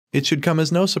It should come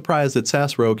as no surprise that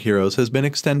SAS Rogue Heroes has been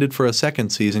extended for a second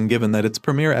season, given that its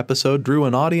premiere episode drew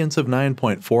an audience of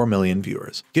 9.4 million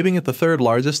viewers, giving it the third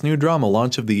largest new drama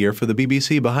launch of the year for the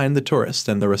BBC, behind The Tourist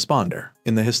and The Responder.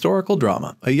 In the historical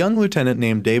drama, a young lieutenant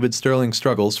named David Stirling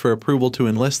struggles for approval to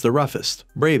enlist the roughest,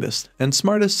 bravest, and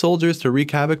smartest soldiers to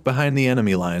wreak havoc behind the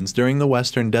enemy lines during the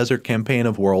Western Desert Campaign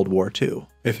of World War II.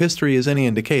 If history is any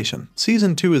indication,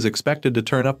 Season 2 is expected to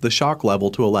turn up the shock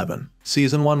level to 11.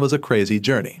 Season 1 was a crazy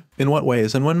journey. In what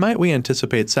ways and when might we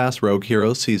anticipate SAS Rogue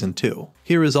Heroes Season 2?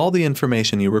 Here is all the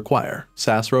information you require.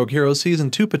 SAS Rogue Heroes Season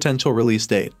 2 potential release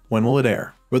date. When will it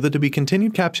air? With a to be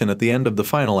continued caption at the end of the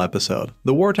final episode,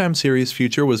 the wartime series'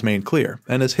 future was made clear,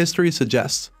 and as history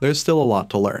suggests, there's still a lot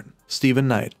to learn. Stephen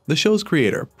Knight, the show's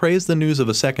creator, praised the news of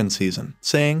a second season,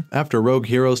 saying, "After Rogue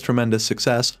Heroes' tremendous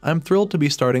success, I'm thrilled to be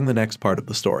starting the next part of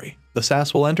the story. The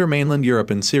SAS will enter mainland Europe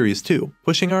in Series 2,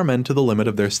 pushing our men to the limit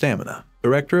of their stamina."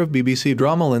 Director of BBC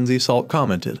drama Lindsay Salt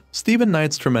commented, "Stephen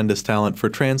Knight's tremendous talent for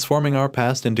transforming our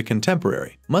past into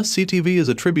contemporary must-see TV is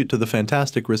a tribute to the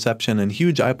fantastic reception and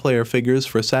huge iPlayer figures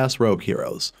for SAS Rogue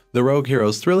Heroes. The Rogue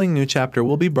Heroes' thrilling new chapter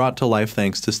will be brought to life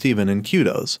thanks to Stephen and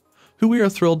Kudos, who we are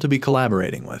thrilled to be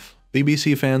collaborating with.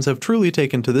 BBC fans have truly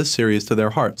taken to this series to their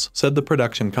hearts," said the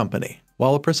production company.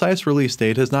 While a precise release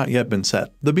date has not yet been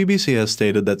set, the BBC has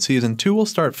stated that Season 2 will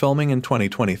start filming in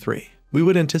 2023. We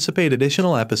would anticipate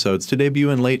additional episodes to debut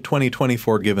in late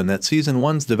 2024, given that Season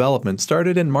 1's development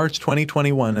started in March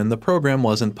 2021 and the program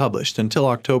wasn't published until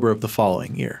October of the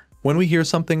following year. When we hear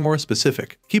something more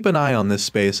specific, keep an eye on this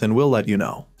space and we'll let you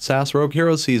know. SAS Rogue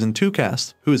Heroes Season 2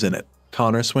 cast, who's in it?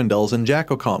 Connor Swindells and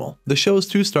Jack O'Connell, the show's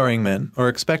two starring men, are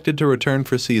expected to return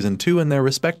for Season 2 in their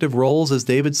respective roles as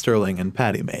David Stirling and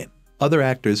Paddy Mayne. Other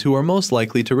actors who are most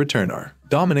likely to return are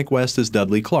Dominic West as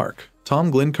Dudley Clark, Tom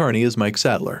Glencarney as Mike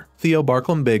Sadler, Theo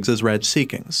Barklam-Biggs as Reg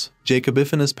Seekings, Jacob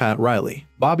Iffen as Pat Riley,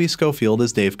 Bobby Schofield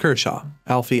as Dave Kershaw,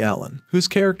 Alfie Allen, whose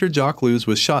character Jock Luz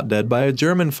was shot dead by a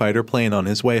German fighter plane on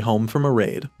his way home from a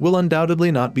raid, will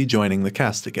undoubtedly not be joining the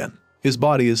cast again. His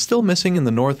body is still missing in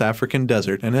the North African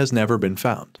desert and has never been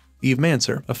found. Eve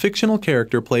Manser, a fictional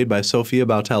character played by Sophia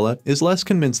Boutella, is less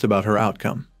convinced about her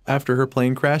outcome. After her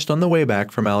plane crashed on the way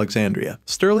back from Alexandria,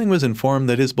 Stirling was informed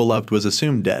that his beloved was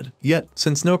assumed dead. Yet,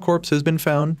 since no corpse has been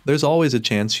found, there's always a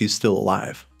chance she's still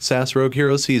alive. SAS Rogue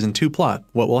Heroes Season 2 plot.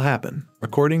 What will happen?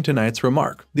 According to Knight's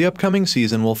remark, the upcoming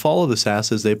season will follow the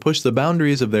SAS as they push the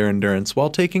boundaries of their endurance while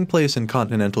taking place in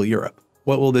continental Europe.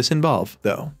 What will this involve,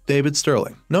 though? David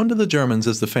Stirling, known to the Germans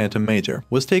as the Phantom Major,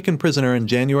 was taken prisoner in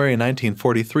January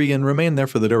 1943 and remained there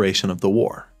for the duration of the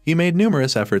war. He made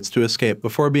numerous efforts to escape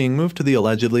before being moved to the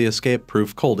allegedly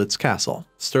escape-proof Colditz Castle.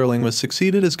 Stirling was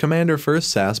succeeded as Commander 1st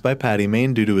SAS by Paddy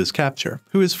Mayne due to his capture,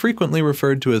 who is frequently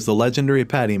referred to as the legendary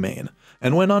Paddy Mayne,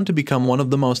 and went on to become one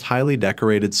of the most highly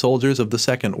decorated soldiers of the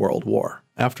Second World War.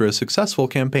 After a successful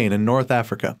campaign in North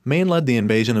Africa, Mayne led the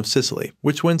invasion of Sicily,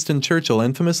 which Winston Churchill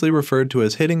infamously referred to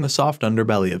as hitting the soft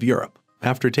underbelly of Europe.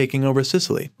 After taking over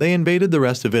Sicily, they invaded the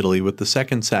rest of Italy with the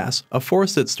 2nd SAS, a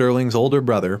force that Stirling's older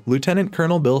brother, Lieutenant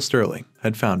Colonel Bill Stirling,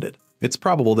 had founded. It's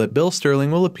probable that Bill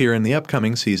Stirling will appear in the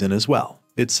upcoming season as well.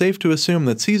 It's safe to assume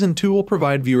that Season 2 will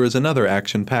provide viewers another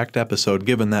action-packed episode,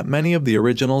 given that many of the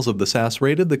originals of the SAS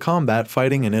rated the combat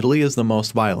fighting in Italy as the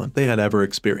most violent they had ever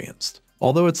experienced.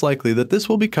 Although it's likely that this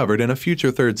will be covered in a future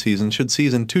third season should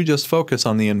Season 2 just focus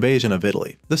on the invasion of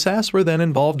Italy. The SAS were then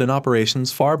involved in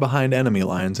operations far behind enemy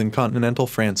lines in continental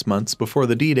France months before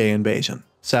the D-Day invasion.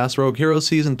 SAS Rogue Heroes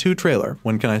Season 2 trailer,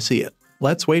 when can I see it?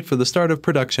 Let's wait for the start of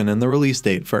production and the release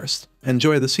date first.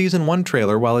 Enjoy the Season 1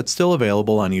 trailer while it's still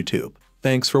available on YouTube.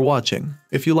 Thanks for watching.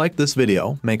 If you liked this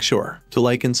video, make sure to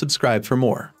like and subscribe for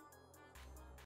more.